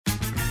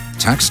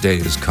Tax day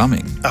is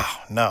coming.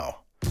 Oh, no.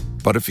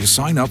 But if you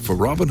sign up for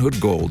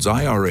Robinhood Gold's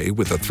IRA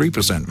with a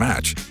 3%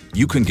 match,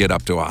 you can get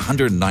up to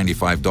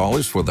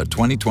 $195 for the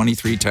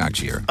 2023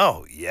 tax year.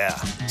 Oh, yeah.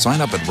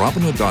 Sign up at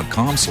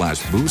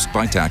Robinhood.com/boost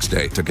by tax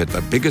day to get the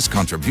biggest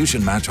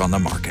contribution match on the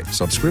market.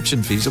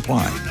 Subscription fees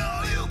apply.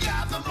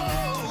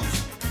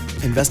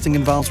 Investing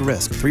involves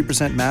risk.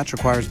 3% match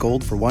requires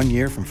gold for 1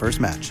 year from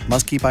first match.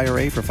 Must keep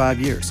IRA for 5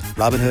 years.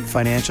 Robinhood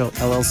Financial,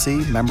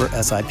 LLC, member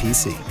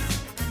SIPC.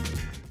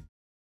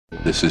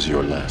 This is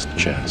your last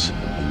chance.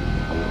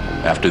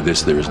 After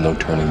this, there is no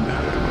turning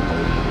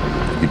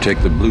back. You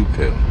take the blue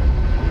pill.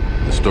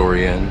 The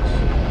story ends.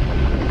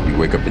 You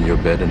wake up in your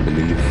bed and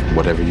believe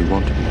whatever you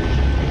want to be.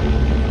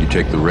 You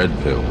take the red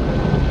pill.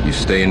 You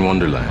stay in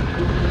Wonderland.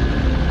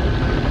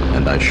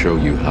 And I show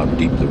you how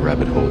deep the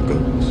rabbit hole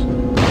goes.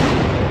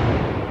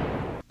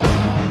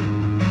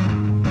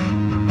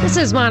 This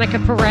is Monica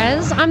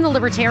Perez. I'm the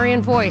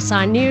Libertarian Voice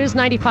on News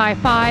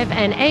 95.5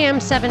 and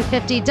AM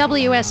 750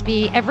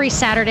 WSB every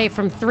Saturday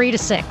from 3 to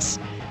 6.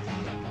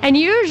 And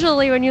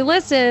usually when you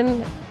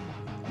listen,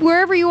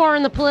 wherever you are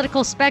in the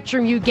political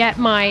spectrum, you get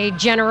my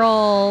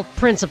general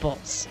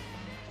principles.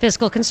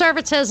 Fiscal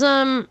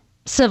conservatism,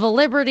 civil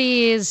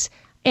liberties,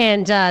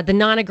 and the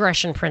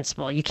non-aggression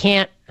principle. You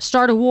can't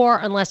start a war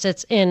unless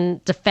it's in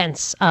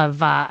defense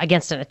of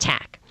against an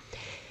attack.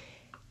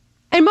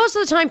 And most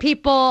of the time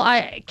people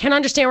I can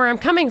understand where I'm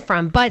coming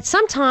from. But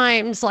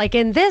sometimes, like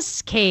in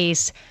this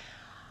case,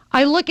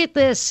 I look at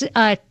this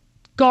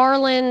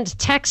Garland,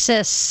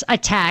 Texas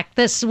attack.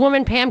 This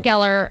woman, Pam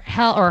Geller,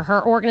 or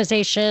her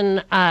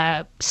organization,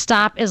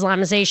 Stop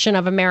Islamization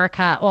of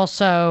America,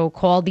 also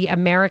called the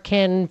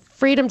American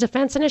Freedom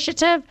Defense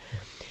Initiative.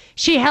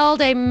 She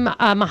held a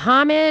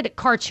Muhammad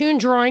cartoon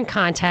drawing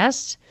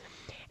contest.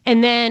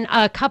 And then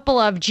a couple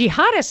of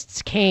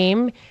jihadists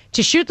came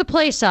to shoot the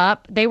place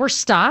up. They were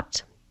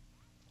stopped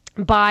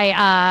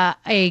by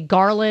a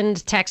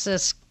Garland,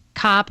 Texas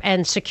cop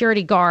and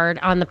security guard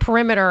on the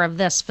perimeter of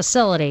this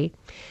facility.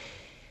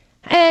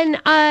 And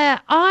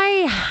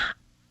I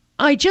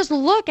just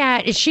look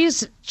at it.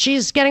 She's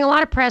getting a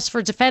lot of press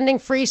for defending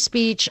free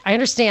speech. I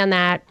understand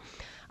that.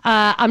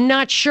 I'm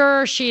not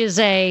sure she is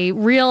a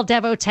real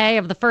devotee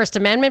of the First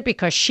Amendment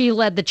because she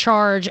led the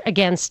charge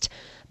against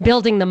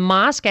building the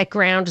mosque at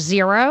Ground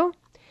Zero.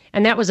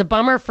 And that was a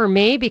bummer for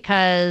me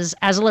because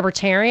as a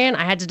libertarian,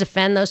 I had to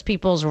defend those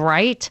people's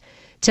right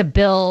to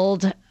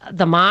build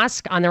the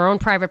mosque on their own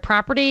private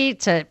property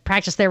to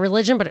practice their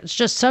religion. But it's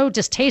just so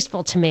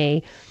distasteful to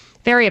me,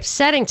 very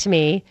upsetting to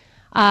me.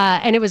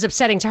 And it was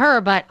upsetting to her,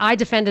 but I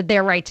defended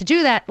their right to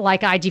do that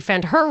like I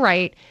defend her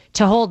right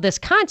to hold this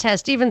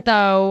contest, even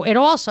though it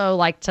also,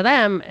 like to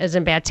them, is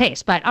in bad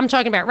taste. But I'm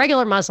talking about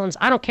regular Muslims.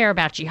 I don't care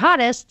about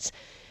jihadists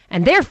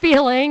and their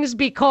feelings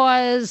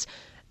because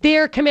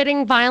they're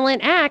committing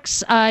violent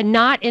acts,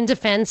 not in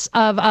defense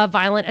of a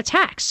violent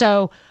attack.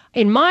 So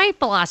in my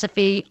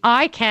philosophy,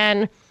 I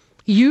can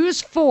use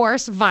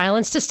force,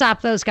 violence to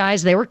stop those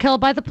guys. They were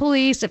killed by the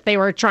police. If they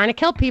were trying to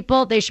kill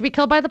people, they should be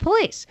killed by the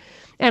police.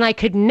 And I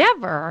could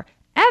never,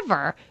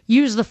 ever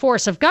use the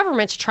force of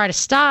government to try to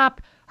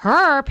stop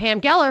her, Pam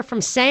Geller,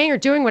 from saying or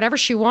doing whatever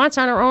she wants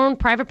on her own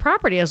private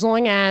property, as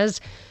long as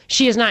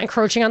she is not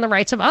encroaching on the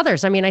rights of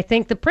others. I mean, I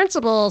think the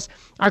principles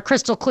are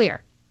crystal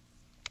clear.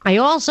 I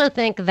also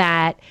think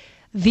that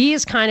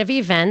these kind of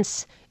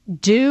events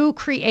do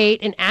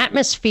create an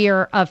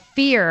atmosphere of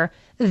fear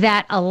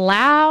that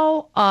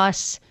allow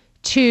us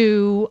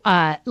to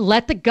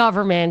let the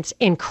government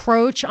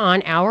encroach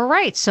on our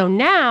rights. So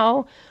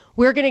now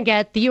we're going to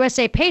get the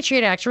USA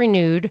Patriot Act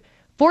renewed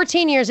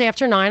 14 years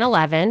after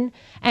 9/11,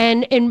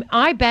 and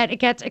I bet it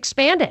gets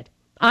expanded.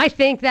 I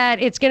think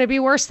that it's going to be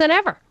worse than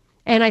ever.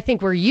 And I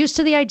think we're used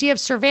to the idea of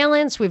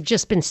surveillance. We've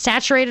just been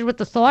saturated with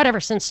the thought ever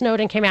since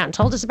Snowden came out and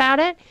told us about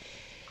it.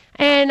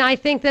 And I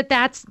think that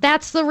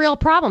that's the real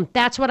problem.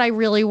 That's what I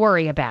really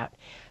worry about.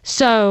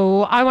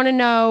 So I want to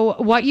know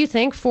what you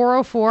think.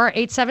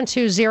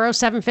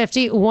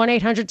 404-872-0750,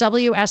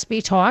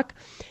 1-800-WSB-TALK.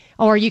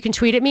 Or you can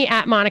tweet at me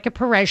at Monica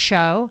Perez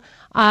Show.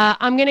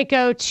 I'm going to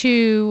go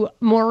to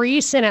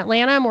Maurice in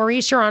Atlanta.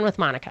 Maurice, you're on with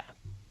Monica.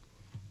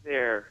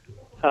 There.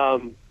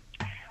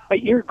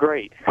 You're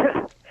great.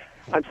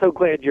 I'm so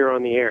glad you're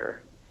on the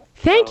air.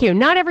 Thank you.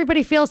 Not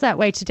everybody feels that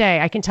way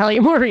today, I can tell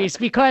you, Maurice,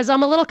 because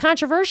I'm a little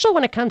controversial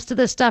when it comes to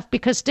this stuff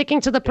because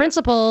sticking to the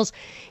principles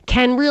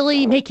can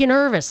really make you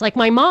nervous. Like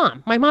my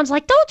mom. My mom's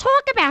like, don't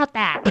talk about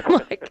that. I'm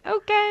like,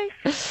 okay.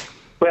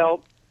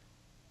 Well,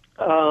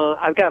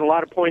 I've got a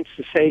lot of points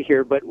to say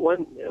here, but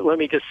let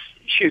me just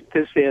shoot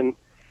this in.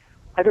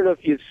 I don't know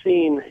if you've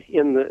seen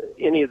in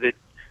any of the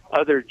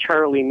other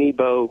Charlie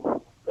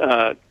Nebo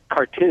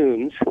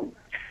cartoons,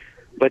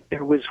 but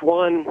there was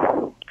one,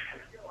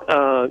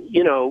 I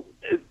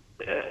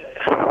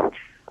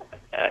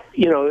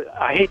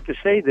hate to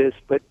say this,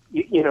 but,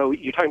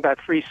 you're talking about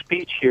free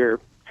speech here,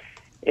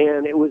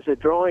 and it was a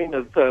drawing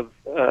of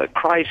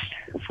Christ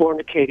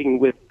fornicating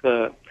with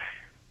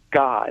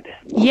God.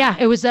 Yeah,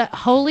 it was a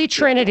holy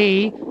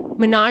trinity,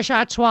 menage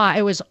a trois.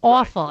 It was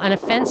awful and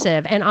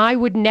offensive. And I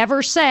would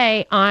never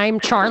say, I'm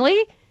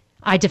Charlie.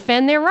 I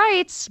defend their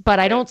rights, but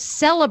I don't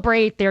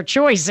celebrate their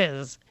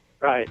choices.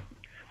 Right.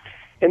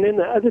 And then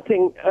the other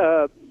thing,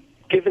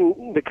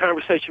 given the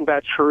conversation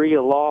about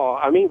Sharia law,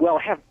 I mean, well,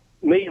 I have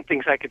a million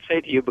things I could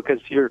say to you because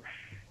you're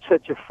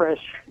such a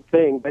fresh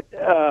thing, but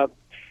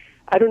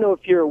I don't know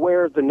if you're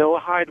aware of the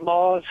Noahide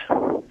laws,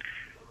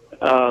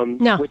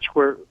 No. which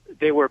were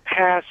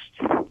passed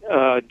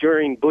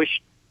during Bush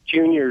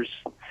Jr.'s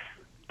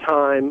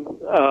time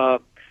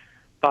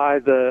by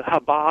the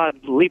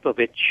Chabad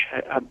Leibovich,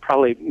 I'm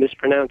probably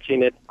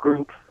mispronouncing it,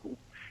 group.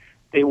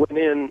 They went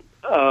in,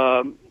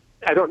 I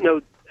don't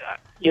know,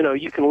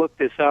 you can look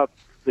this up,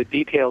 the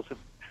details of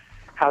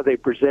how they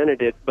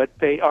presented it, but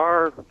they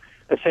are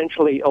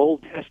essentially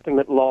Old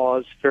Testament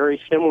laws,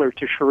 very similar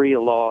to Sharia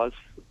laws,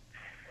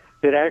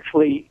 that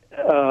actually,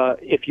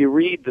 if you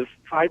read the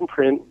fine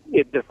print,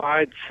 it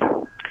divides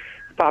the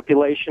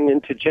population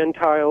into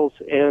Gentiles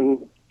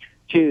and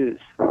Jews.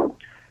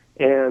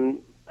 And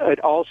it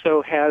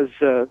also has,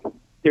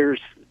 there's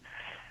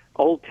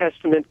Old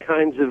Testament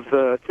kinds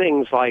of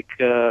things like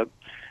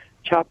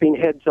chopping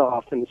heads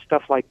off and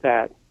stuff like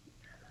that.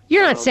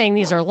 You're not saying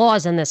these are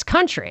laws in this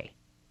country.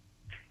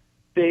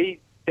 They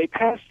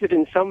passed it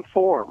in some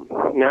form.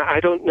 Now, I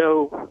don't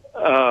know.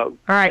 All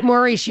right,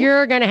 Maurice,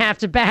 you're going to have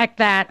to back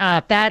that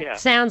up. That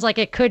sounds like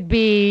it could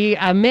be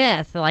a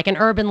myth, like an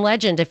urban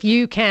legend. If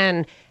you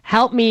can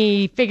help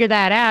me figure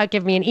that out,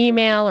 give me an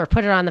email or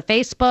put it on the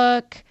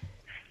Facebook.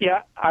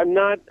 Yeah, I'm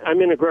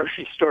in a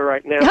grocery store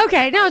right now.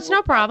 Okay, no, it's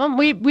no problem.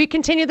 We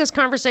continue this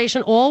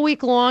conversation all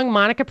week long,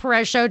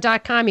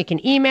 MonicaPerezShow.com. You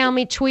can email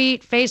me,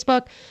 tweet,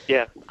 Facebook.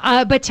 Yeah.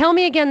 But tell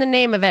me again the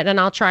name of it, and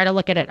I'll try to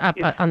look at it up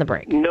on the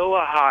break.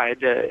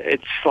 Noahide.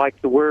 It's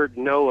like the word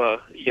Noah,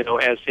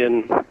 as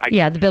in...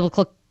 the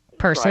biblical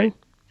person.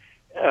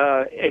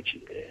 Right.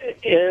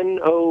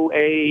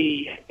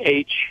 Noahide,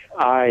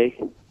 I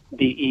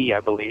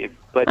believe.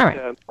 But, all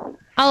right.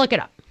 I'll look it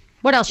up.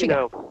 What else you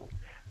got?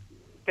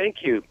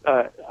 Thank you.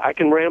 I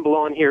can ramble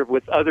on here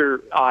with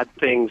other odd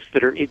things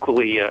that are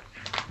equally,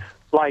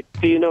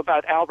 do you know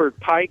about Albert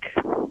Pike?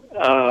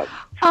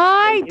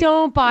 I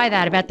don't buy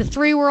that. About the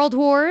 3 world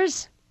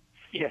wars?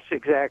 Yes,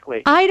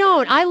 exactly. I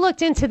don't. I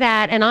looked into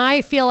that, and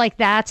I feel like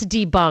that's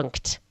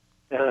debunked.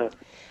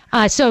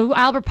 So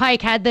Albert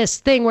Pike had this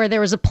thing where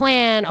there was a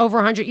plan over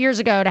 100 years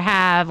ago to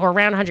have, or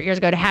around 100 years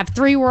ago, to have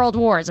 3 world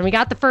wars. And we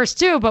got the first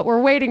 2, but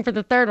we're waiting for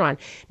the 3rd one.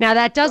 Now,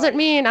 that doesn't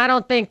mean I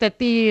don't think that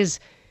these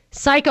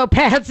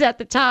psychopaths at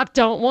the top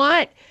don't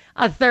want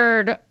a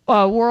 3rd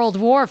world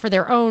war for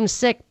their own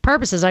sick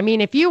purposes. I mean,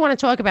 if you want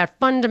to talk about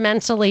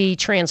fundamentally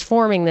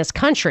transforming this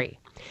country,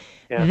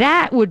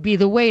 that would be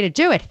the way to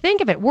do it. Think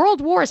of it.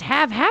 World wars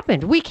have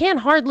happened. We can't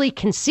hardly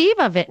conceive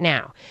of it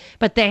now,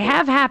 but they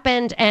have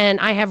happened. And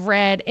I have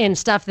read in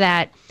stuff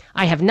that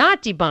I have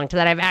not debunked,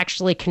 that I've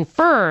actually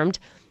confirmed,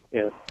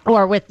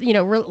 or with,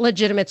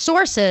 legitimate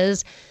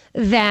sources,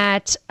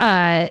 that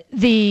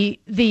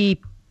the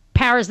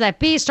powers that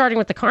be, starting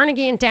with the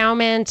Carnegie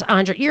Endowment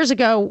 100 years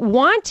ago,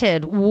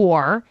 wanted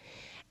war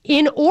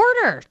in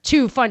order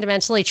to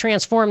fundamentally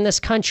transform this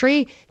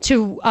country,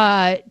 to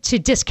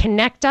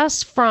disconnect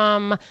us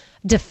from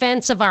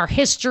defense of our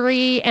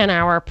history and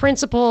our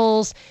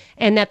principles,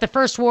 and that the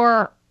First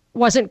War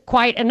wasn't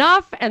quite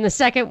enough, and the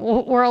Second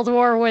World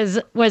War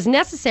was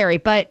necessary.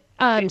 But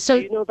do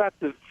you know about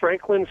the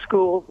Franklin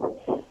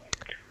School?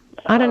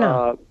 I don't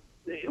know.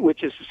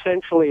 Which is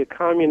essentially a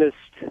communist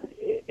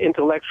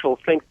intellectual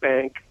think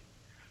tank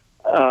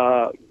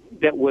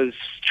that was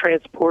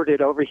transported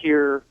over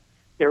here.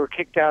 They were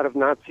kicked out of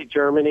Nazi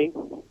Germany.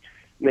 And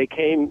they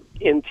came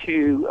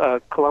into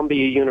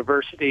Columbia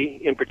University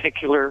in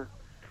particular,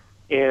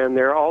 and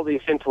there are all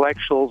these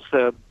intellectuals,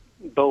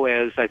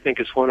 Boas, I think,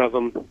 is one of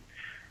them,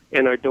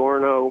 and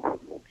Adorno.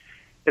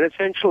 And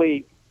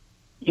essentially,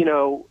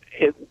 the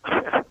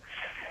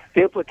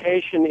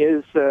implication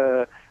is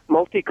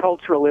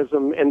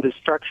multiculturalism and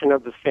destruction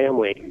of the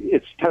family.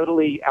 It's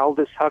totally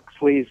Aldous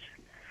Huxley's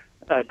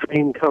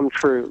dream come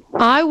true.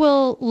 I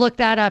will look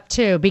that up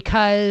too,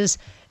 because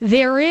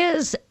there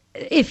is,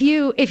 if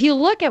you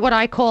look at what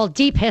I call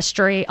deep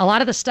history, a lot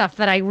of the stuff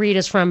that I read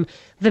is from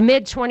the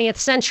mid 20th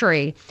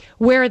century,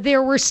 where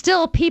there were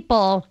still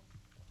people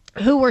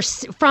who were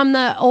from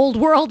the old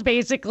world,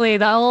 basically,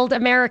 the old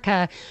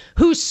America,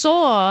 who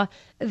saw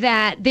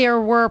that there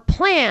were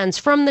plans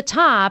from the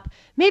top,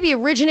 maybe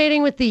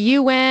originating with the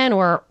UN,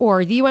 or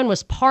the UN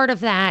was part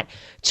of that,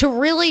 to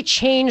really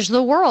change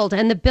the world.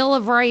 And the Bill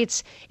of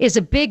Rights is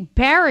a big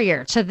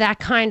barrier to that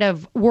kind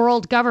of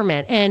world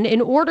government. And in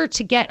order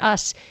to get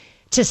us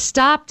to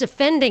stop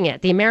defending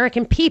it, the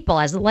American people,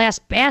 as the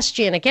last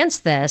bastion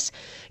against this,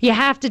 you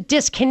have to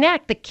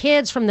disconnect the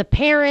kids from the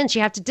parents.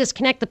 You have to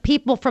disconnect the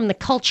people from the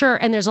culture.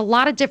 And there's a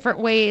lot of different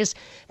ways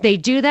they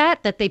do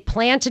that they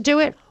plan to do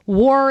it.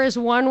 War is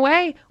one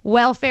way.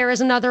 Welfare is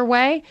another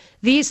way.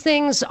 These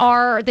things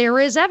there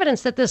is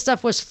evidence that this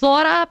stuff was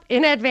thought up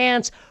in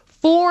advance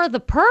for the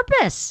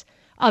purpose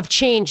of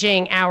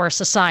changing our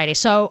society.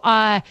 So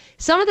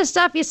some of the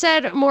stuff you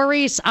said,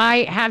 Maurice,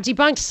 I have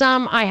debunked.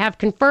 Some I have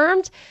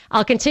confirmed.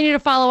 I'll continue to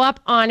follow up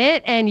on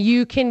it, and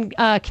you can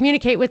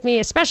communicate with me,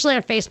 especially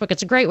on Facebook.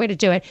 It's a great way to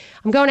do it.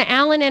 I'm going to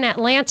Alan in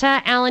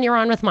Atlanta. Alan, you're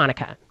on with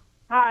Monica.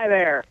 Hi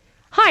there.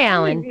 Hi,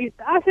 Alan.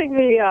 I think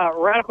the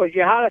radical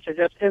jihadists are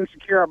just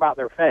insecure about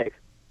their faith.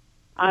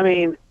 I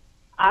mean,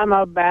 I'm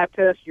a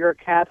Baptist, you're a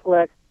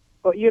Catholic,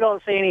 but you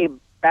don't see any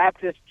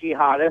Baptist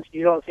jihadists.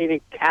 You don't see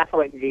any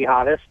Catholic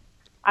jihadists.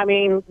 I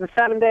mean, the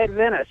Seventh-day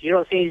Adventists, you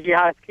don't see any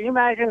jihadists. Can you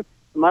imagine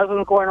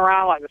Muslims going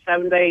around like the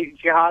Seventh-day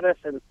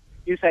jihadists and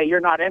you say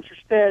you're not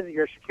interested,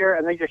 you're secure,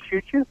 and they just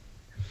shoot you?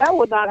 That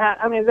would not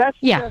happen. I mean, that's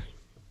just,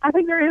 I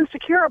think they're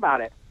insecure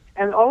about it.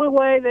 And the only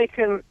way they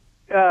can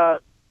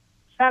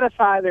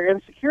satisfy their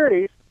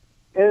insecurities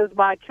is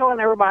by killing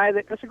everybody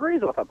that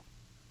disagrees with them.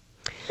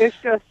 It's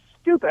just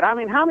stupid. I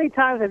mean, how many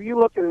times have you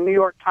looked in the New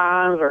York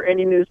Times or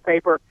any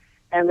newspaper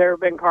and there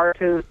have been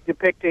cartoons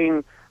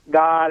depicting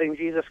God and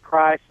Jesus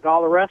Christ and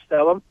all the rest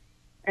of them,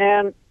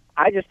 and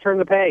I just turn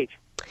the page.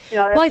 You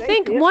know, well, I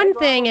think one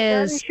thing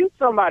is, shoot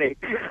somebody.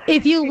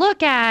 If you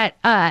look at,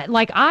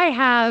 like I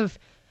have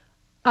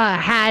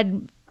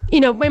had, you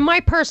know, in my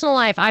personal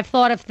life, I've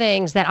thought of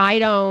things that I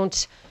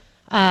don't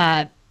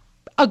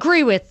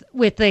agree with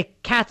the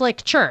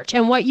Catholic Church.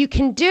 And what you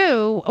can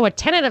do, what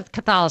tenet of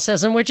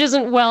Catholicism, which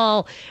isn't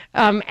well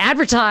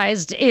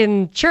advertised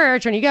in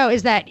church when you go,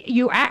 is that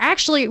you are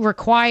actually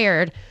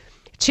required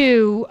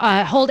to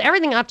hold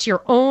everything up to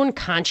your own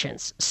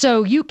conscience.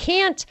 So you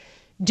can't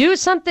do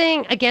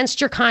something against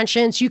your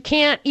conscience. You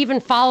can't even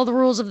follow the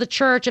rules of the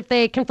church if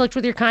they conflict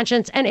with your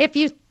conscience. And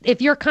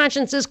if your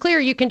conscience is clear,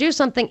 you can do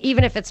something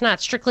even if it's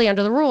not strictly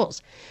under the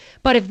rules.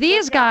 But if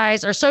these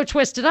guys are so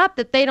twisted up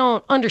that they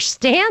don't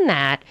understand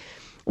that,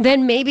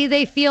 then maybe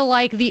they feel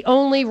like the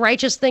only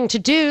righteous thing to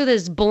do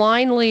is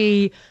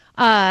blindly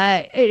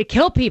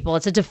kill people.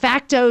 It's a de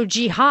facto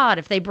jihad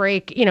if they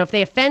break, you know, if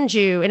they offend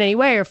you in any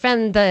way or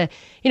offend the,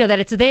 you know, that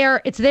it's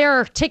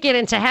their ticket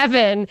into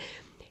heaven,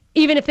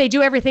 even if they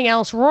do everything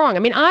else wrong. I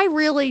mean, I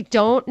really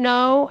don't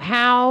know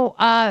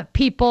how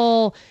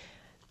people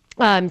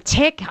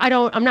tick.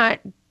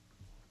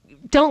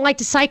 Don't like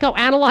to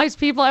psychoanalyze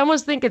people. I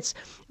almost think it's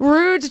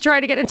rude to try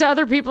to get into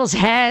other people's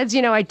heads.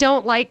 You know, I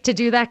don't like to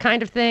do that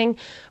kind of thing.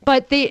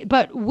 But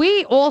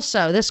we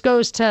also, this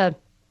goes to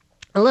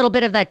a little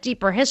bit of that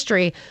deeper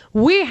history.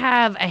 We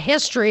have a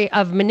history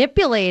of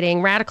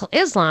manipulating radical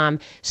Islam,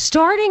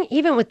 starting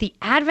even with the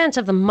advent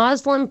of the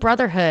Muslim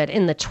Brotherhood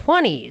in the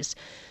 1920s.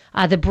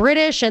 The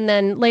British and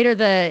then later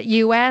the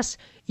U.S.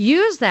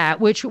 used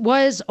that, which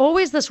was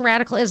always this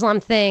radical Islam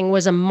thing,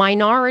 was a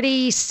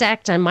minority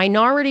sect, a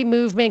minority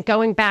movement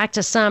going back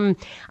to some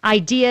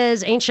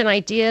ideas, ancient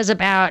ideas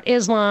about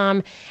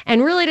Islam,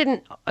 and really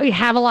didn't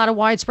have a lot of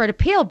widespread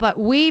appeal. But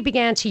we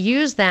began to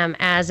use them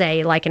as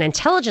an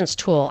intelligence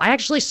tool. I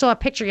actually saw a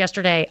picture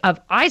yesterday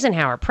of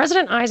Eisenhower,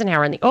 President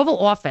Eisenhower, in the Oval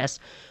Office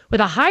with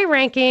a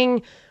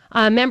high-ranking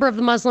member of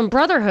the Muslim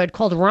Brotherhood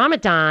called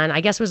Ramadan, I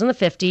guess it was in the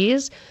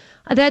 50s,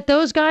 that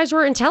those guys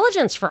were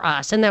intelligence for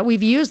us and that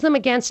we've used them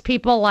against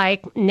people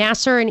like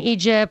Nasser in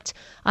Egypt,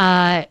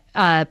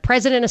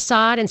 President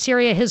Assad in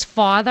Syria. His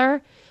father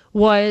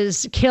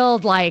was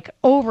killed like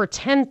over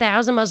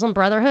 10,000 Muslim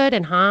Brotherhood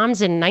in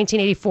Homs in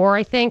 1984,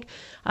 I think,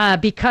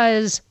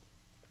 because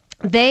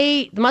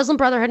the Muslim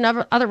Brotherhood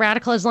and other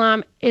radical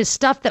Islam is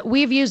stuff that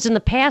we've used in the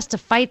past to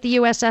fight the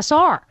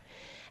USSR.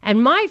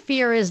 And my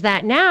fear is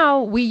that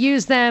now we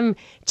use them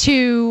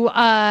to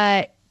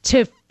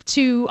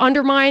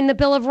undermine the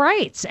Bill of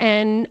Rights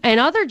and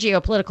other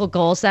geopolitical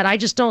goals that I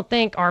just don't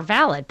think are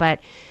valid. But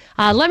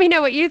let me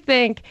know what you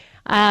think.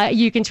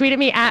 You can tweet at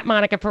me at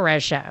Monica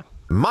Perez Show.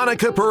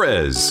 Monica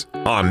Perez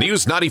on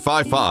News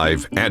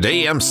 95.5 and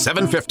AM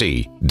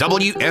 750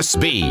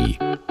 WSB.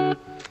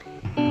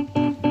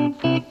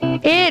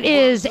 It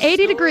is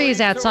 80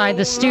 degrees outside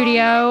the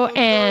studio,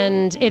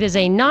 and it is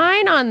a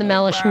 9 on the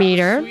Mellish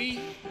meter.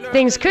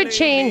 Things could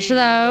change,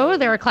 though.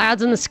 There are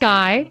clouds in the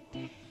sky.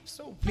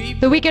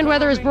 The weekend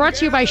weather is brought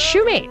to you by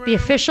Shoemate, the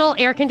official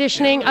air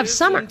conditioning of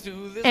summer.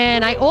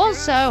 And I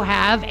also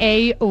have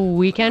a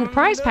weekend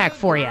prize pack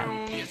for you.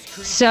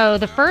 So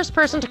the first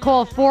person to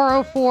call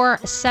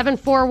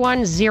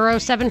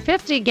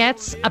 404-741-0750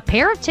 gets a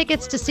pair of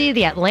tickets to see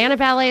the Atlanta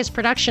Ballet's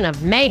production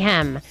of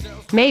Mayhem,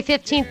 May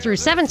 15th through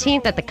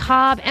 17th at the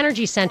Cobb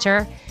Energy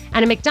Center,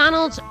 and a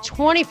McDonald's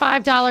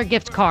 $25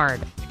 gift card.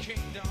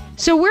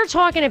 So we're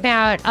talking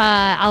about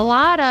a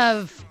lot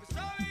of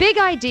big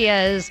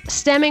ideas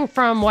stemming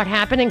from what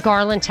happened in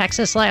Garland,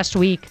 Texas last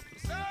week.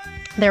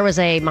 There was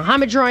a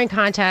Muhammad drawing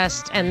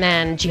contest, and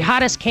then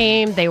jihadists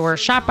came. They were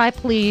shot by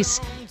police.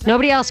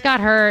 Nobody else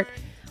got hurt.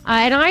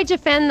 And I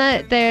defend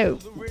the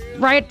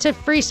right to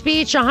free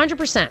speech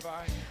 100%.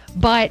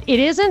 But it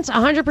isn't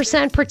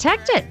 100%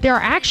 protected. There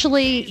are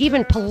actually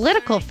even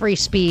political free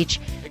speech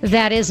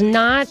that is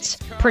not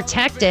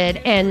protected,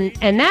 and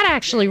that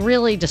actually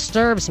really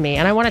disturbs me.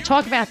 And I want to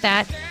talk about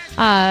that.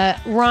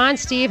 Ron,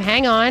 Steve,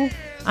 hang on.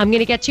 I'm going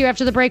to get to you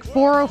after the break.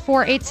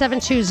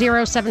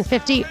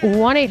 404-872-0750,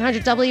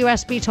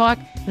 1-800-WSB-TALK.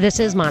 This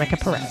is Monica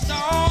Perez.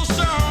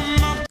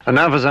 And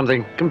now for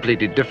something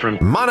completely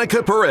different.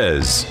 Monica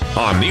Perez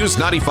on News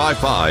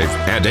 95.5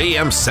 and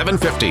AM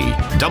 750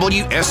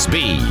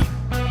 WSB.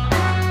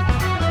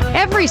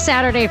 Every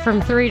Saturday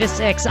from 3 to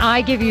 6,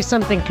 I give you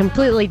something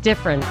completely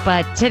different.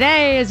 But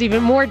today is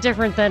even more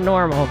different than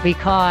normal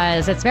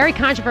because it's very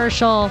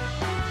controversial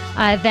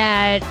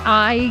that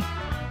I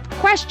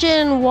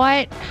question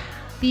what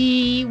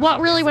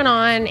really went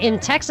on in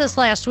Texas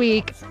last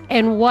week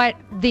and not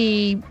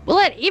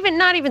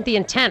even the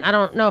intent. I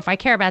don't know if I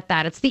care about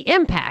that. It's the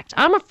impact.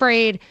 I'm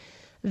afraid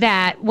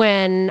that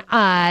when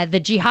the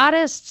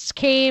jihadists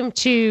came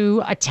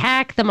to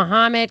attack the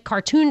Muhammad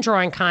cartoon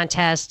drawing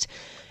contest,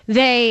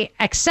 they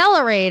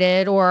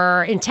accelerated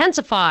or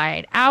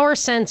intensified our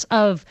sense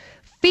of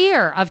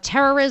fear of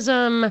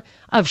terrorism,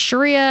 of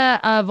Sharia,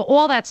 of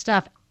all that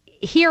stuff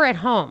here at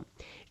home,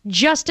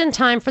 just in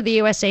time for the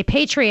USA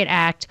Patriot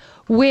Act,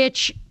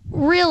 which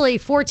really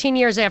 14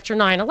 years after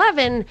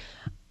 9/11,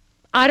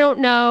 I don't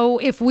know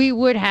if we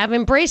would have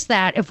embraced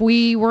that if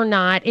we were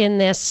not in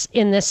this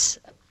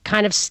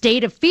kind of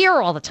state of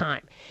fear all the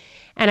time.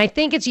 And I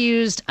think it's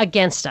used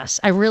against us.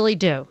 I really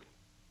do.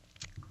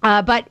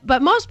 But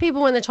most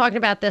people, when they're talking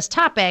about this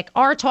topic,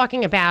 are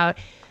talking about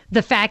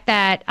the fact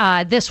that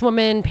this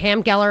woman,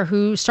 Pam Geller,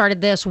 who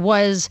started this,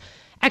 was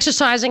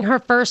exercising her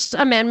First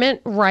Amendment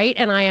right,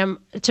 and I am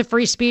to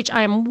free speech.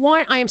 I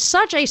am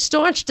such a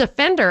staunch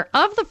defender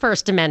of the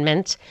First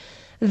Amendment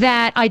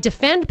that I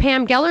defend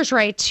Pam Geller's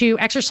right to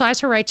exercise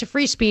her right to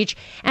free speech,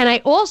 and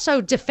I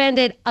also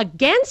defended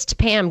against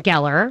Pam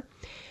Geller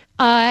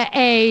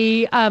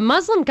a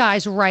Muslim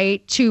guy's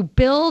right to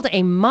build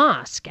a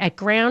mosque at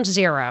Ground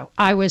Zero.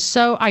 I was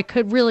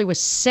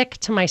sick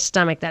to my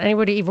stomach that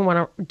anybody even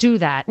want to do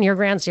that near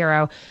Ground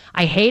Zero.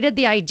 I hated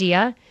the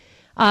idea,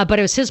 but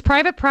it was his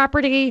private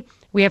property.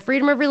 We have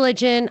freedom of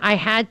religion. I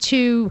had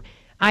to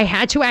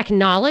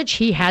acknowledge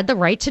he had the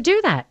right to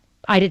do that.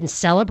 I didn't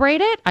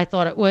celebrate it. I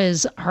thought it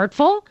was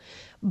hurtful,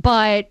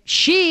 but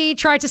she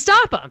tried to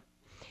stop him.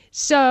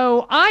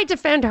 So I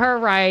defend her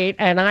right,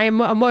 and I'm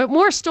a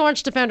more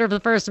staunch defender of the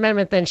First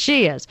Amendment than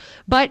she is.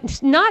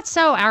 But not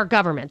so our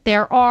government.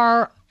 There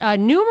are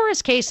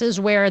numerous cases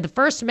where the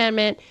First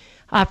Amendment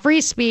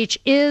free speech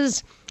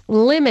is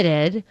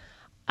limited.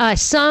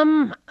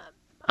 Some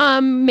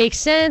make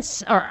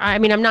sense,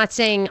 I'm not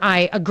saying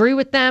I agree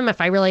with them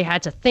if I really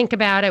had to think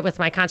about it with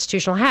my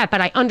constitutional hat, but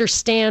I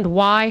understand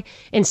why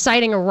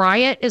inciting a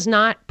riot is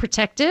not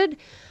protected.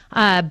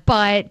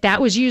 But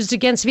that was used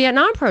against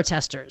Vietnam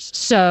protesters.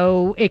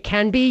 So it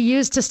can be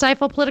used to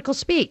stifle political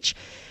speech.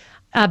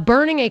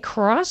 Burning a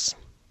cross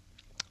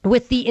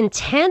with the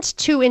intent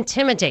to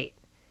intimidate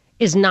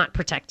is not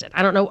protected.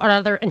 I don't know what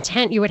other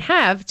intent you would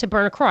have to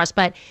burn a cross,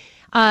 but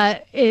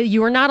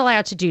you are not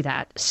allowed to do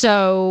that.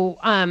 So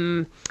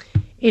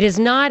it is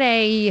not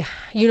an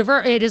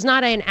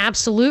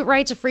absolute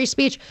right to free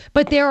speech,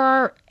 but there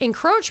are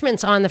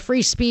encroachments on the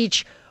free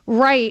speech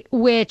right,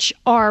 which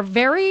are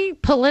very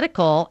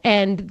political,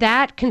 and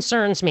that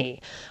concerns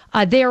me.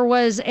 There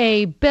was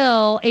a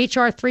bill,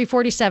 H.R.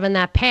 347,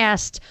 that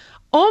passed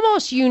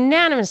almost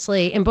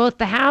unanimously in both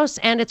the House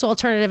and its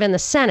alternative in the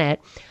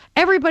Senate.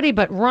 Everybody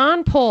but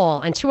Ron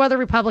Paul and two other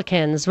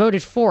Republicans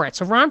voted for it.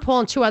 So Ron Paul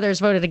and two others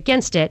voted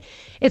against it.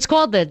 It's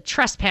called the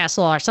trespass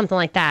law or something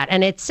like that.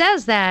 And it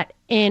says that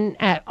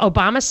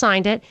Obama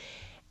signed it.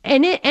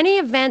 Any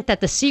event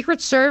that the Secret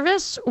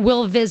Service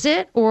will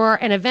visit or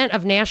an event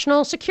of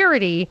national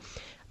security,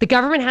 the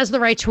government has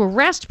the right to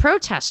arrest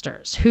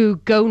protesters who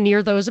go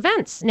near those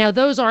events. Now,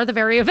 those are the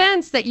very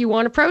events that you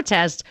want to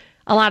protest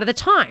a lot of the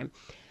time.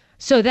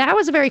 So that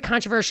was a very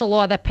controversial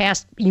law that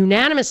passed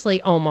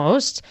unanimously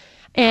almost,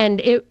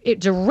 and it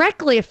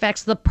directly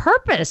affects the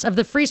purpose of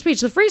the free speech.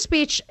 The free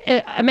speech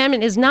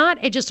amendment is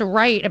not just a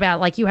right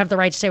about like you have the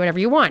right to say whatever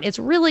you want. It's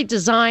really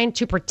designed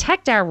to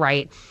protect our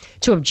right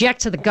to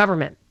object to the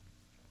government.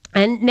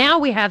 And now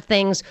we have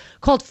things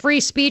called free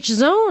speech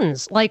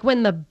zones, like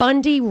when the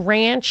Bundy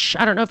Ranch,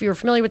 I don't know if you were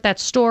familiar with that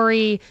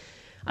story,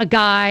 a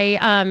guy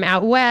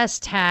out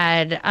west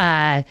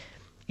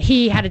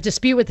he had a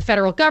dispute with the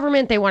federal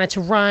government. They wanted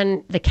to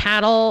run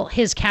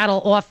his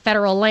cattle off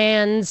federal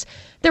lands.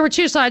 There were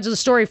two sides of the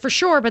story for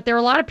sure, but there were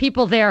a lot of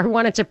people there who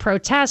wanted to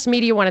protest.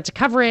 Media wanted to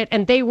cover it,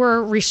 and they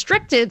were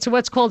restricted to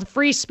what's called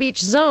free speech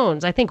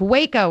zones. I think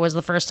Waco was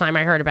the first time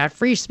I heard about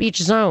free speech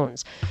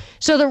zones.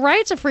 So the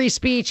right to free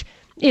speech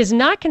is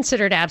not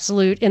considered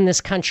absolute in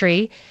this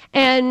country.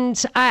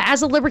 And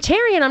as a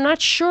libertarian, I'm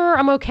not sure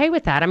I'm okay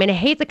with that. I mean, I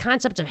hate the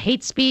concept of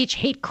hate speech,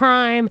 hate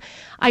crime.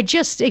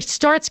 It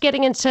starts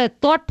getting into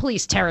thought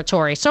police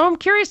territory. So I'm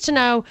curious to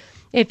know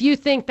if you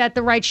think that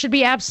the right should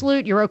be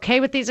absolute, you're okay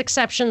with these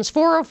exceptions.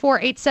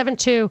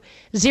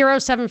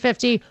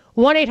 404-872-0750,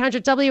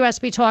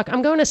 1-800-WSB-TALK.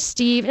 I'm going to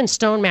Steve in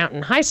Stone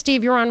Mountain. Hi,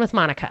 Steve. You're on with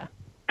Monica.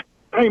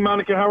 Hey,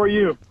 Monica. How are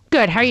you?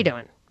 Good. How are you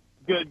doing?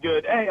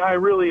 Good. Hey, I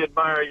really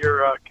admire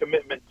your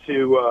commitment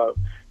to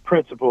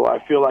principle.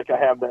 I feel like I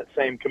have that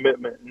same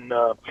commitment, and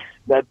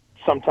that's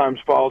sometimes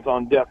falls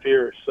on deaf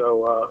ears.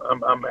 So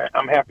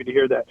I'm happy to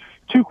hear that.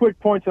 2 quick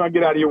points, and I'll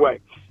get out of your way.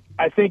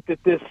 I think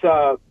that this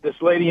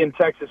lady in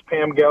Texas,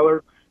 Pam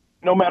Geller,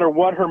 no matter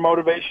what her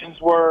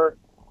motivations were,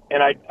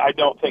 and I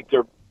don't think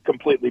they're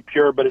completely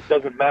pure, but it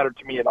doesn't matter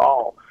to me at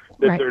all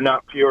that they're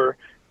not pure.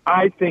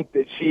 I think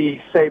that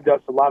she saved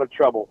us a lot of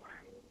trouble.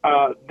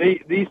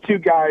 These 2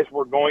 guys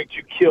were going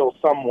to kill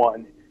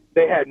someone.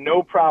 They had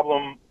no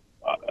problem,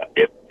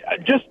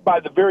 just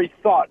by the very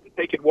thought that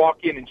they could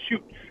walk in and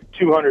shoot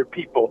 200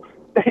 people.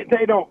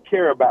 They don't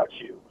care about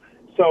you.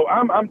 So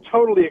I'm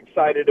totally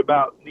excited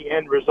about the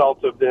end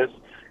result of this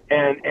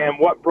and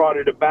what brought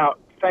it about.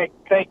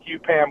 Thank you,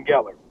 Pam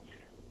Geller.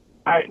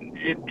 I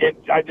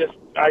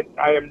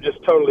am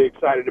just totally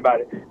excited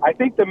about it. I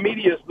think the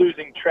media is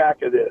losing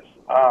track of this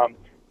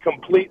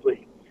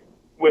completely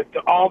with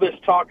all this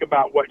talk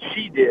about what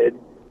she did.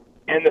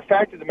 And the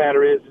fact of the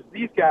matter is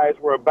these guys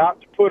were about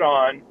to put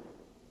on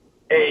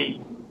a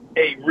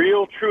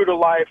real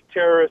true-to-life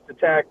terrorist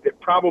attack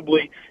that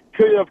probably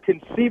could have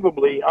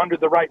conceivably, under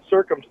the right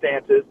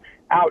circumstances,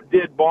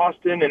 outdid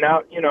Boston and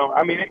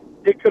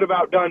it could have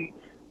outdone,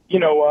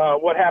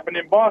 what happened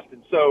in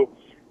Boston. So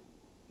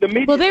the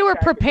media... Well, they were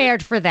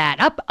prepared for that.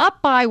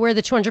 Up by where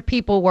the 200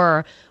 people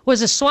were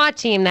was a SWAT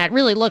team that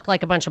really looked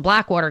like a bunch of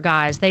Blackwater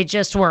guys. They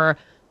just were...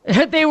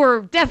 They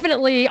were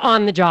definitely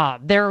on the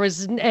job. There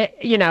was,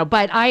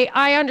 but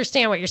I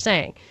understand what you're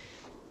saying,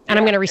 and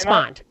I'm going to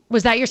respond.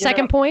 Was that your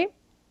second point?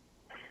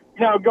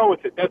 No, go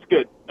with it. That's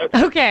good.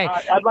 Okay.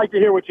 I'd like to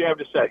hear what you have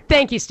to say.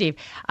 Thank you, Steve.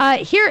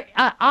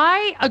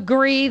 I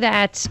agree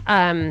that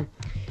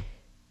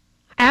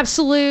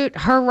absolute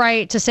her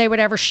right to say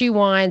whatever she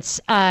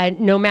wants,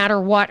 no matter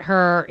what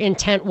her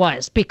intent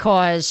was,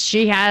 because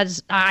she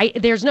has,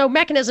 there's no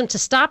mechanism to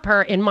stop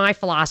her in my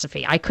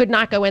philosophy. I could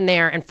not go in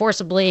there and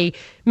forcibly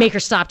make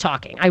her stop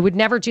talking. I would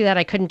never do that.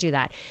 I couldn't do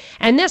that.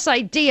 And this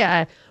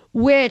idea,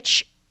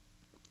 which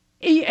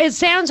it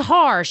sounds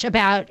harsh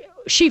about,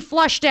 she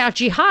flushed out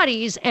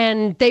jihadis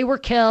and they were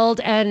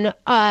killed and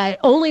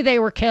only they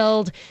were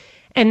killed,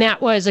 and that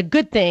was a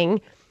good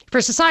thing for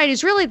society,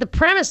 is really the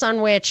premise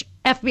on which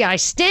FBI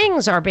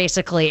stings are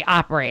basically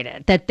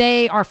operated, that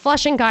they are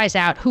flushing guys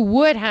out who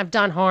would have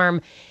done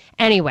harm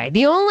anyway.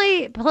 The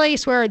only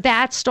place where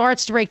that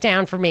starts to break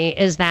down for me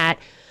is that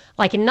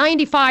like in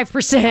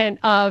 95%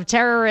 of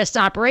terrorist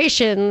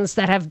operations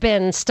that have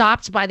been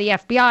stopped by the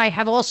FBI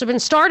have also been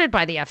started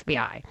by the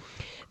FBI.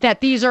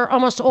 That these are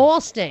almost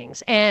all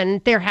stings.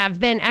 And there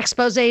have been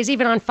exposés,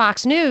 even on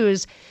Fox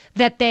News,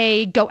 that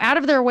they go out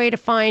of their way to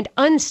find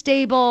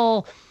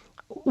unstable,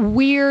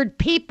 weird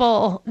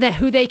people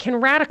who they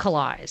can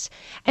radicalize.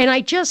 And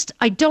I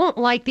don't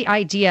like the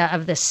idea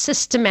of the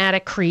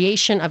systematic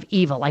creation of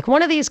evil. Like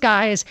one of these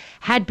guys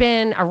had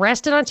been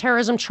arrested on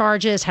terrorism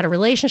charges, had a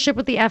relationship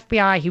with the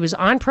FBI. He was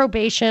on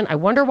probation. I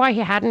wonder why he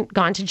hadn't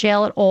gone to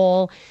jail at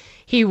all.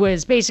 He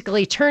was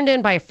basically turned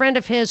in by a friend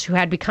of his who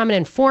had become an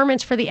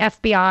informant for the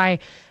FBI.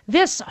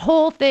 This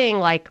whole thing,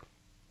 like,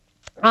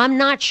 I'm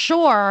not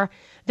sure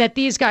that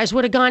these guys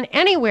would have gone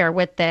anywhere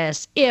with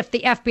this if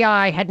the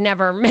FBI had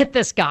never met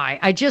this guy.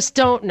 I just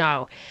don't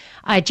know.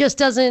 It just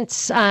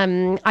doesn't,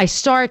 I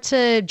start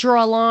to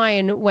draw a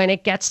line when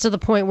it gets to the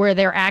point where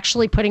they're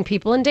actually putting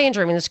people in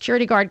danger. I mean, the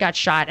security guard got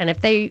shot, and if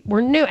they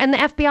were new, and the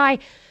FBI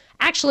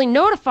actually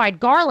notified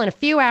Garland a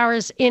few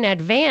hours in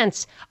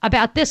advance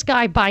about this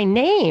guy by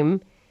name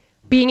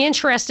being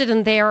interested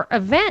in their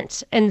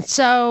event. And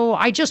so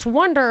I just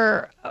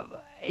wonder,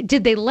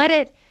 did they let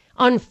it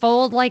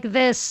unfold like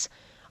this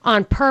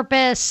on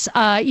purpose,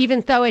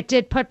 even though it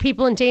did put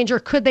people in danger?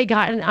 Could they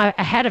gotten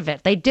ahead of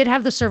it? They did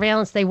have the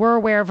surveillance. They were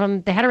aware of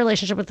him. They had a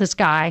relationship with this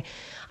guy.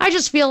 I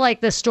just feel like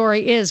this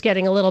story is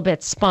getting a little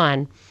bit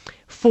spun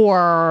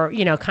for,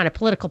 kind of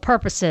political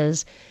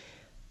purposes.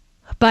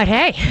 But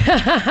hey,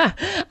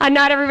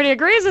 not everybody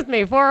agrees with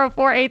me.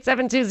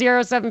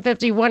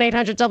 404-872-0750,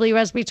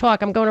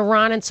 1-800-WSB-TALK. I'm going to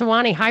Ron and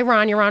Sewanee. Hi,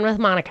 Ron. You're on with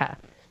Monica.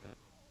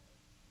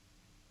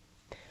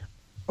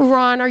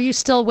 Ron, are you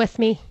still with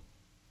me?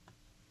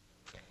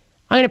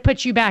 I'm going to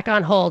put you back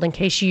on hold in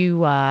case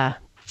you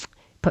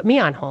put me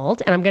on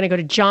hold. And I'm going to go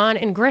to John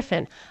and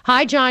Griffin.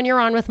 Hi, John. You're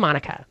on with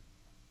Monica.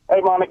 Hey,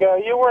 Monica.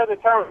 You wear the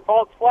term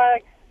false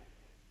flag?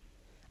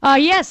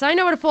 Yes, I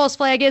know what a false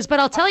flag is, but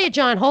I'll tell you,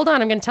 John, hold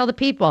on, I'm going to tell the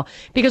people.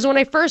 Because when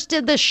I first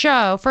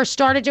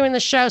started doing the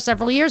show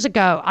several years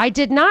ago, I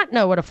did not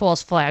know what a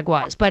false flag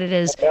was. But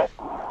a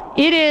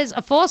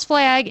false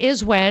flag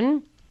is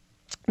when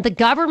the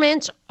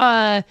government,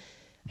 it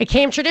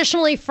came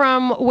traditionally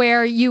from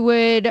where you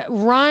would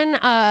run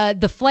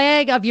the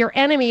flag of your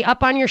enemy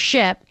up on your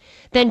ship,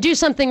 then do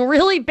something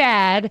really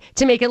bad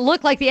to make it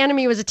look like the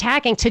enemy was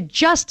attacking to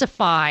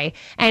justify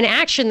an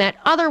action that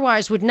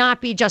otherwise would not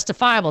be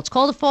justifiable. It's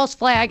called a false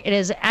flag. It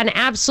is an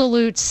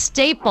absolute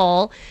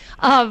staple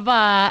of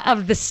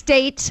the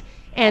state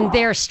and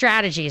their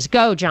strategies.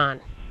 Go, John.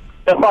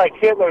 Just like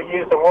Hitler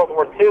used in World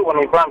War II when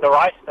he burned the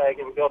Reichstag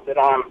and built it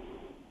on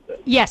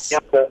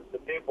the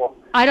people.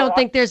 I don't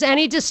think there's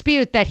any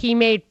dispute that he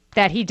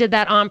did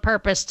that on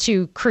purpose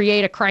to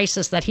create a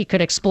crisis that he could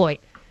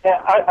exploit. Yeah,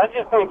 I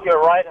just think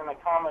you're right in the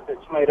comment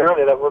that's made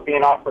earlier that we're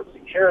being offered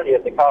security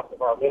at the cost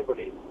of our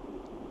liberties.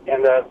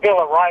 And the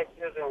Bill of Rights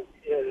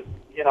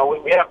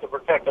we have to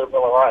protect our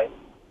Bill of Rights.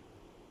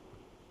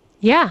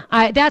 Yeah,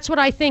 that's what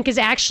I think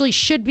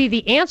should be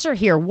the answer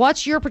here.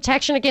 What's your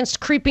protection against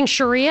creeping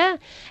Sharia?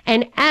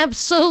 And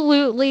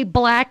absolutely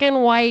black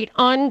and white,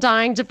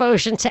 undying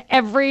devotion to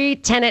every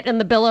tenet in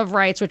the Bill of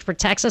Rights, which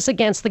protects us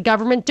against the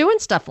government doing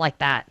stuff like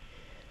that.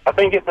 I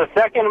think it's the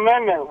Second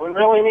Amendment. We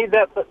really need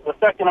the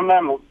Second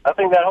Amendment. I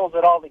think that holds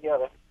it all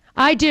together.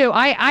 I do.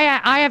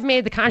 I have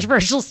made the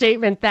controversial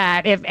statement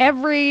that if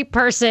every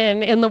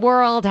person in the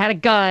world had a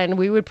gun,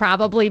 we would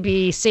probably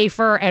be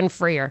safer and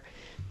freer.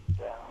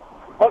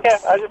 Okay,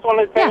 I just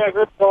wanted to say I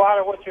agree with a lot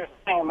of what you're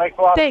saying. It makes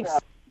a lot of sense.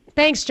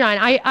 Thanks, John.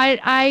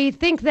 I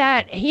think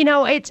that,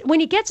 it's when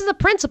you get to the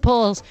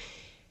principles,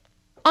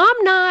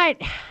 I'm not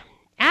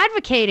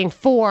advocating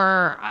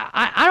for,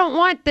 I don't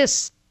want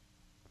this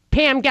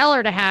Pam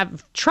Geller to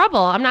have trouble.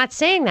 I'm not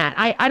saying that.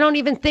 I don't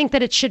even think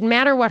that it should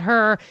matter what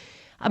her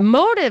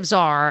motives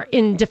are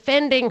in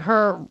defending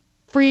her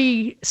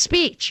free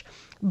speech.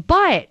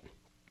 But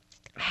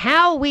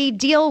how we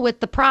deal with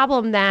the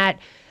problem that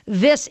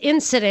this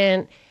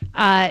incident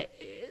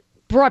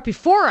brought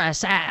before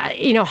us,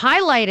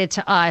 highlighted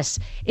to us,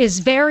 is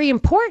very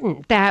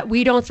important, that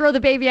we don't throw the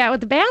baby out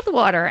with the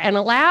bathwater and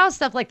allow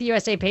stuff like the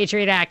USA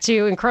Patriot Act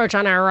to encroach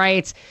on our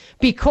rights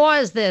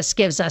because this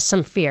gives us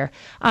some fear.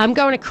 I'm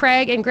going to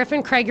Craig and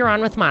Griffin. Craig, you're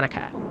on with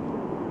Monica.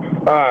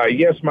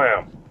 Yes,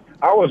 ma'am.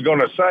 I was going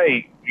to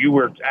say, you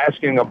were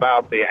asking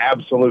about the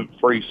absolute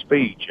free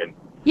speech, and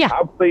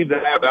I believe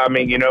that,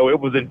 it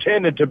was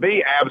intended to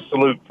be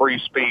absolute free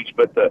speech,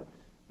 but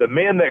the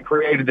men that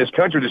created this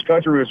country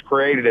was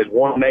created as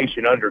one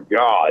nation under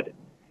God.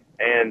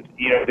 And,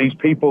 these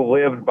people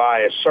lived by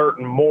a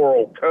certain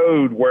moral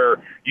code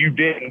where you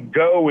didn't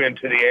go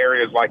into the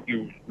areas like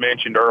you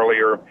mentioned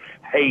earlier,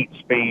 hate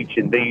speech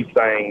and these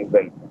things.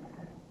 And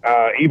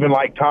even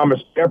like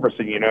Thomas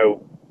Jefferson,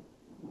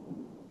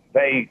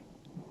 they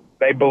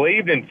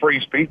believed in free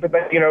speech, but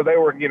they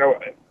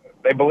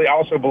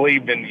also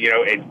believed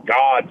in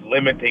God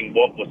limiting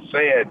what was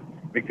said,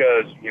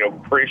 because,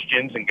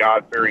 Christians and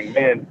God-fearing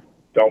men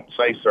don't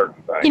say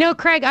certain things.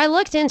 Craig, I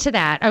looked into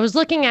that. I was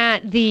looking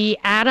at the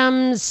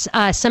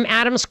some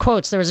Adams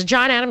quotes. There was a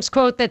John Adams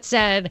quote that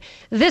said,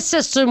 this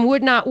system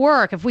would not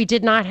work if we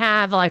did not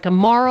have like a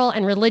moral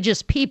and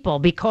religious people,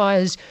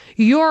 because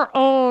you're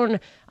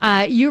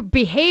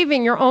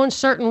behaving your own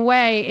certain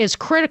way is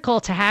critical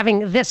to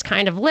having this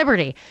kind of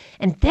liberty.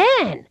 And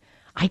then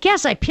I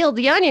guess I peeled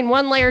the onion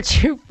one layer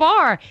too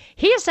far.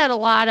 He said a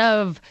lot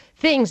of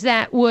things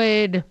that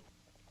would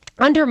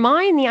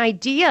undermine the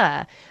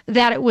idea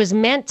that it was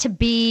meant to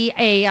be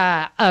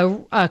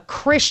a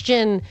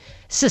Christian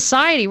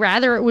society.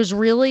 Rather, it was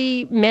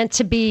really meant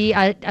to be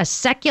a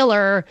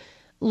secular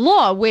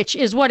law, which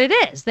is what it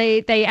is.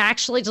 They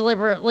actually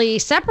deliberately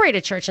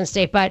separated church and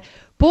state. But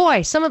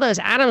boy, some of those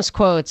Adams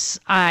quotes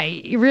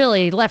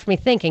really left me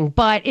thinking.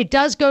 But it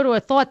does go to a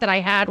thought that I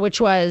had,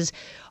 which was,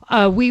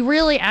 we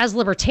really, as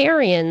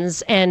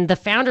libertarians, and the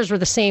founders were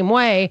the same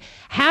way,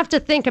 have to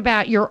think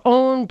about your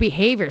own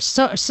behavior.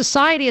 So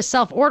society is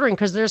self-ordering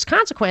because there's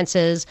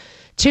consequences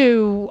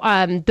to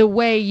the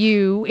way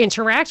you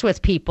interact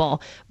with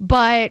people.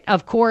 But,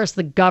 of course,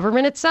 the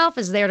government itself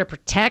is there to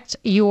protect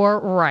your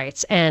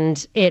rights,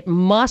 and it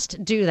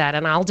must do that,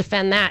 and I'll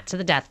defend that to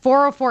the death.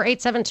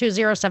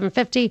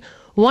 404-872-0750,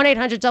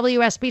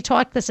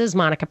 1-800-WSB-TALK. This is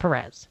Monica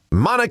Perez.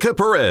 Monica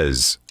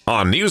Perez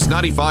on News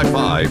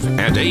 95.5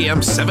 and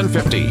AM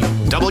 750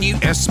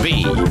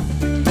 WSB.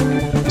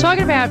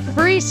 Talking about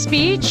free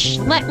speech,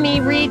 let me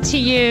read to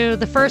you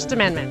the First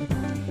Amendment.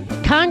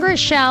 Congress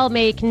shall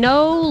make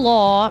no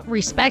law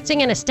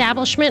respecting an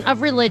establishment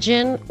of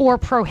religion or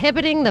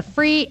prohibiting the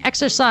free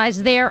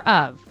exercise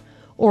thereof,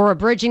 or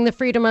abridging the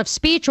freedom of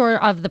speech or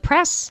of the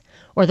press,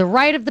 or the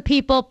right of the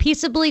people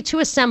peaceably to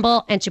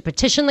assemble and to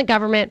petition the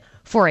government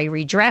for a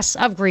redress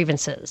of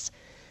grievances.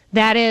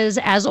 That is,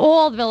 as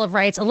all the Bill of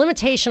Rights, a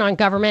limitation on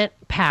government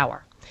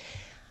power.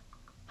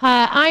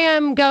 I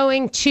am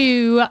going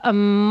to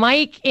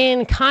Mike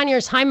in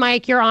Conyers. Hi,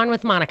 Mike. You're on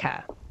with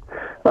Monica.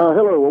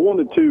 Hello. I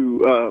wanted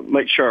to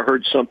make sure I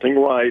heard something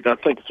right. I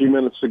think a few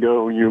minutes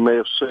ago you may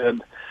have said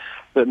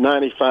that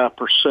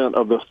 95%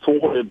 of the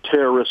thwarted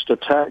terrorist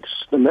attacks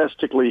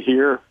domestically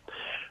here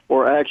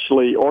were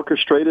actually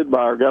orchestrated by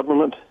our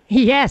government.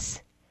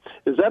 Yes.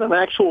 Is that an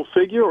actual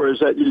figure, or is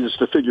that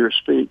just a figure of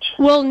speech?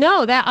 Well,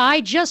 no, that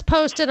I just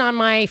posted on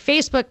my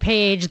Facebook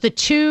page the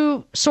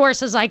two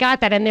sources I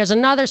got that, and there's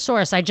another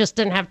source I just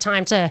didn't have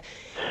time to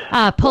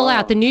pull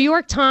out. The New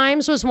York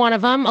Times was one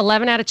of them.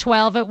 11 out of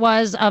 12 it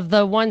was of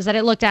the ones that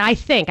it looked at. I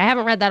think. I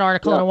haven't read that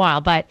article in a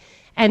while, but...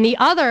 And the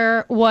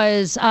other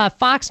was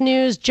Fox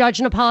News. Judge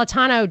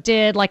Napolitano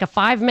did like a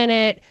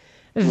 5-minute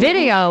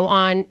video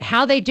on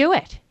how they do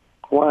it.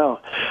 Wow.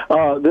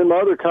 Then my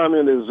other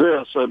comment is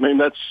this. I mean,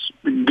 that's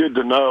good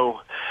to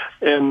know.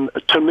 And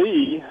to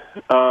me,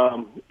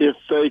 if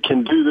they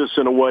can do this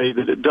in a way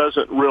that it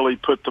doesn't really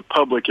put the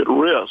public at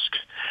risk,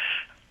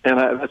 And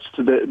that's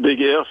the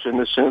big if in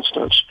this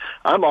instance.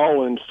 I'm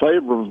all in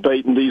favor of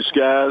baiting these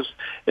guys,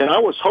 and I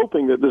was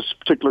hoping that this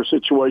particular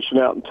situation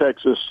out in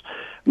Texas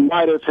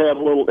might have had a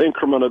little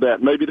increment of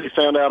that. Maybe they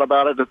found out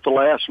about it at the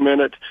last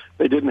minute.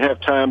 They didn't have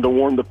time to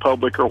warn the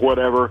public or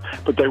whatever,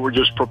 but they were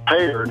just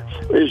prepared.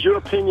 Is your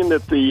opinion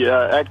that the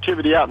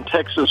activity out in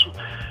Texas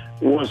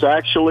was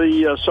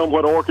actually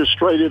somewhat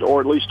orchestrated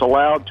or at least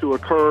allowed to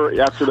occur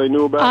after they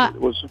knew about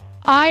it?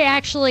 I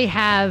actually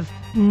have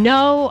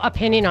no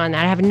opinion on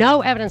that. I have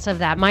no evidence of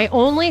that. My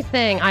only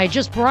thing, I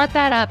just brought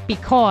that up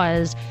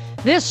because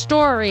this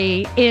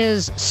story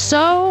is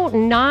so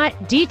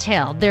not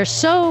detailed. There's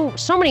so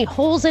many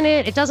holes in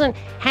it. It doesn't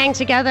hang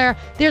together.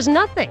 There's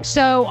nothing.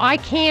 So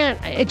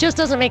it just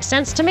doesn't make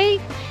sense to me.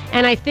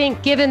 And I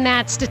think given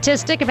that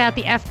statistic about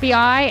the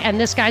FBI and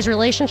this guy's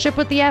relationship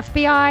with the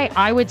FBI,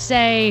 I would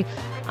say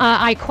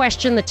I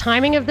question the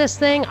timing of this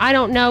thing. I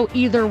don't know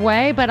either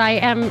way, but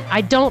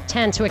I don't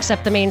tend to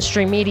accept the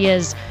mainstream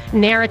media's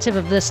narrative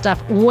of this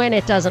stuff when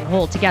it doesn't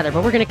hold together.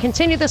 But we're going to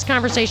continue this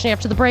conversation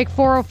after the break.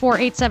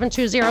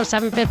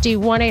 404-872-0750,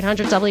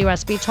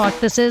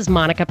 1-800-WSB-TALK. This is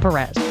Monica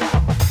Perez.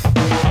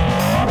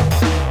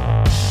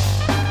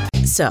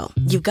 So,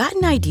 you've got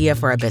an idea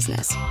for a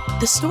business.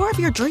 The store of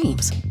your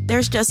dreams.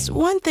 There's just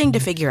one thing to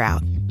figure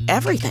out.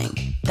 Everything.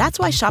 That's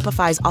why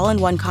Shopify's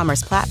all-in-one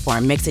commerce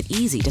platform makes it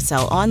easy to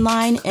sell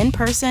online, in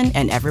person,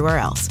 and everywhere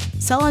else.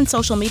 Sell on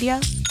social media,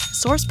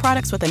 source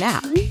products with an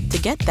app to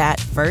get that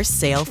first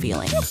sale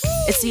feeling.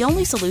 It's the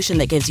only solution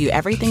that gives you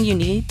everything you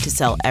need to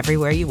sell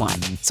everywhere you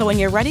want. So when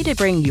you're ready to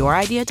bring your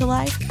idea to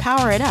life,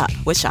 power it up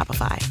with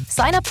Shopify.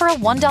 Sign up for a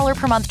 $1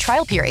 per month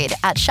trial period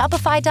at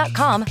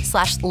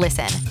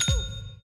shopify.com/listen.